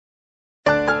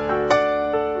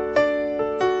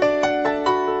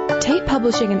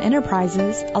Publishing and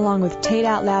Enterprises, along with Tate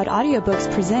Out Loud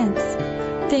Audiobooks, presents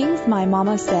Things My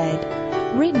Momma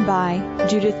Said, written by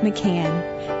Judith McCann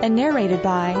and narrated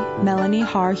by Melanie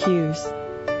Har Hughes.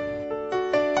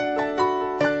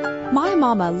 My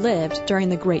mama lived during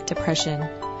the Great Depression.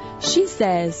 She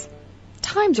says,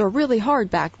 "Times were really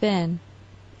hard back then."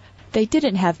 They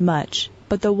didn't have much,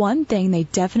 but the one thing they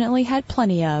definitely had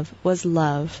plenty of was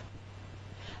love.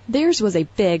 Theirs was a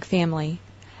big family,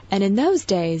 and in those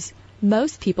days,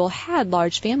 most people had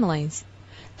large families.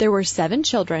 There were 7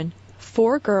 children,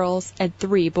 4 girls and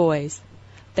 3 boys.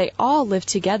 They all lived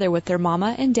together with their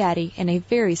mama and daddy in a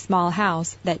very small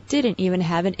house that didn't even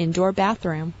have an indoor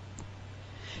bathroom.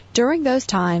 During those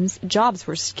times, jobs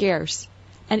were scarce,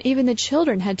 and even the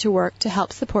children had to work to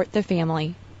help support the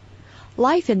family.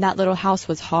 Life in that little house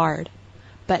was hard,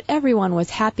 but everyone was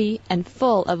happy and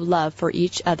full of love for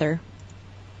each other.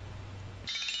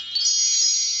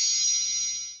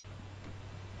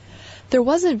 There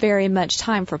wasn't very much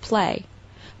time for play,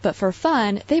 but for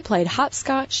fun, they played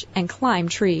hopscotch and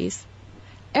climbed trees.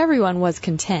 Everyone was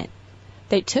content.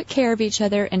 They took care of each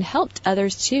other and helped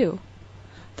others too.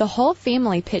 The whole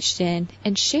family pitched in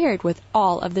and shared with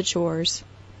all of the chores.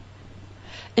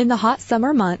 In the hot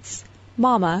summer months,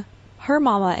 Momma, her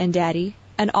mama and daddy,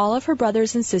 and all of her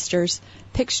brothers and sisters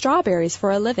picked strawberries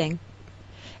for a living.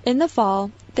 In the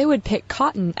fall, they would pick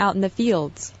cotton out in the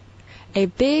fields. A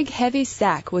big, heavy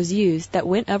sack was used that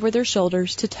went over their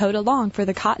shoulders to tote along for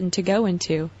the cotton to go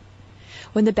into.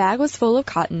 When the bag was full of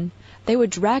cotton, they would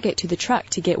drag it to the truck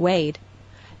to get weighed.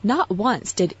 Not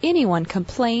once did anyone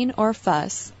complain or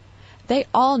fuss. They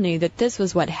all knew that this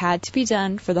was what had to be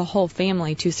done for the whole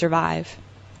family to survive.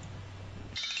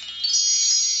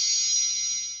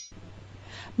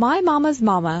 My mama's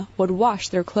mama would wash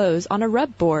their clothes on a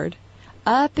rub board,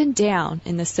 up and down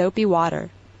in the soapy water.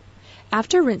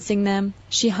 After rinsing them,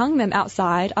 she hung them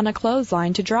outside on a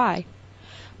clothesline to dry.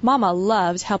 Mama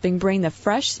loved helping bring the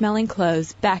fresh-smelling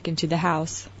clothes back into the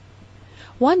house.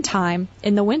 One time,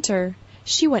 in the winter,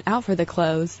 she went out for the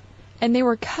clothes, and they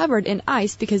were covered in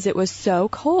ice because it was so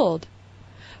cold.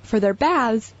 For their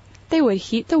baths, they would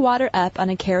heat the water up on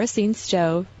a kerosene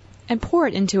stove and pour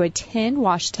it into a tin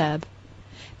wash tub.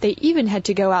 They even had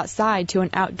to go outside to an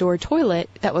outdoor toilet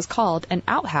that was called an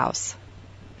outhouse.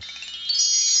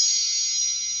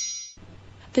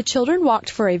 The children walked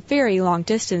for a very long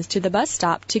distance to the bus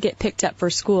stop to get picked up for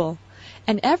school,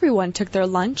 and everyone took their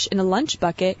lunch in a lunch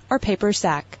bucket or paper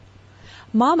sack.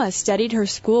 Mama studied her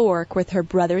schoolwork with her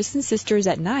brothers and sisters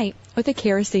at night with a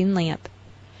kerosene lamp.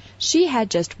 She had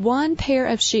just 1 pair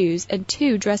of shoes and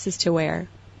 2 dresses to wear.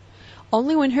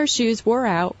 Only when her shoes wore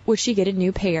out would she get a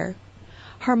new pair.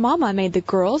 Her mama made the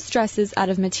girls' dresses out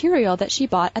of material that she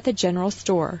bought at the general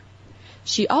store.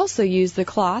 She also used the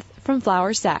cloth from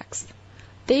flour sacks.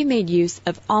 They made use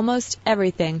of almost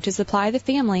everything to supply the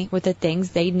family with the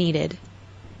things they needed.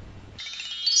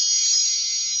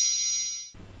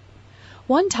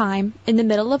 One time, in the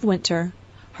middle of winter,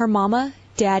 her mama,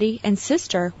 daddy, and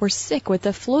sister were sick with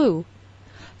the flu.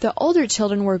 The older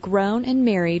children were grown and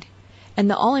married, and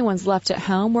the only ones left at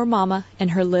home were Mama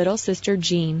and her little sister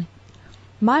Jean.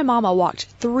 My mama walked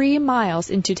 3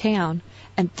 miles into town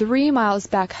and 3 miles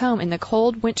back home in the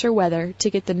cold winter weather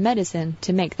to get the medicine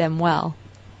to make them well.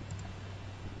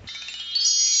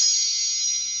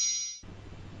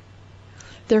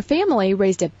 Their family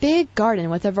raised a big garden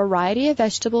with a variety of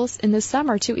vegetables in the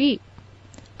summer to eat.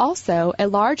 Also, a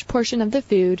large portion of the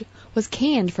food was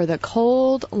canned for the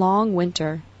cold, long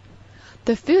winter.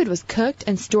 The food was cooked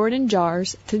and stored in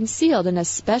jars, then sealed in a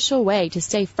special way to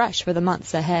stay fresh for the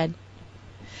months ahead.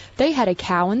 They had a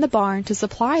cow in the barn to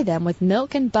supply them with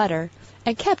milk and butter,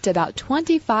 and kept about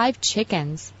 25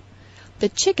 chickens. The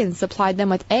chickens supplied them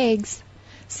with eggs,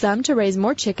 some to raise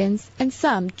more chickens, and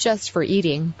some just for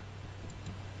eating.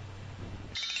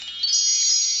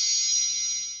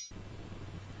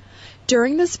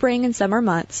 During the spring and summer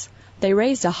months, they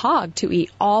raised a hog to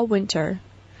eat all winter.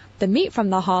 The meat from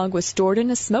the hog was stored in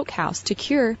a smokehouse to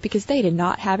cure because they did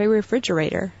not have a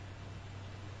refrigerator.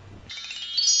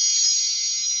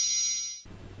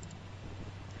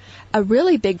 A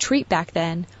really big treat back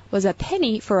then was a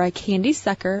penny for a candy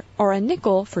sucker or a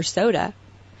nickel for soda.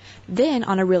 Then,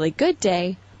 on a really good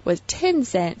day, with 10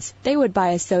 cents, they would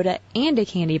buy a soda and a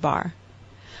candy bar.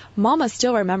 Mama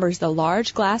still remembers the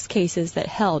large glass cases that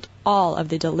held all of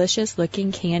the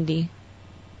delicious-looking candy.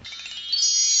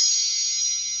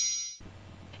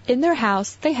 In their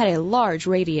house, they had a large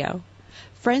radio.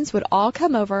 Friends would all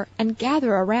come over and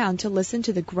gather around to listen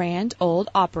to the Grand Ole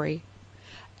Opry.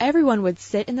 Everyone would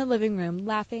sit in the living room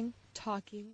laughing, talking.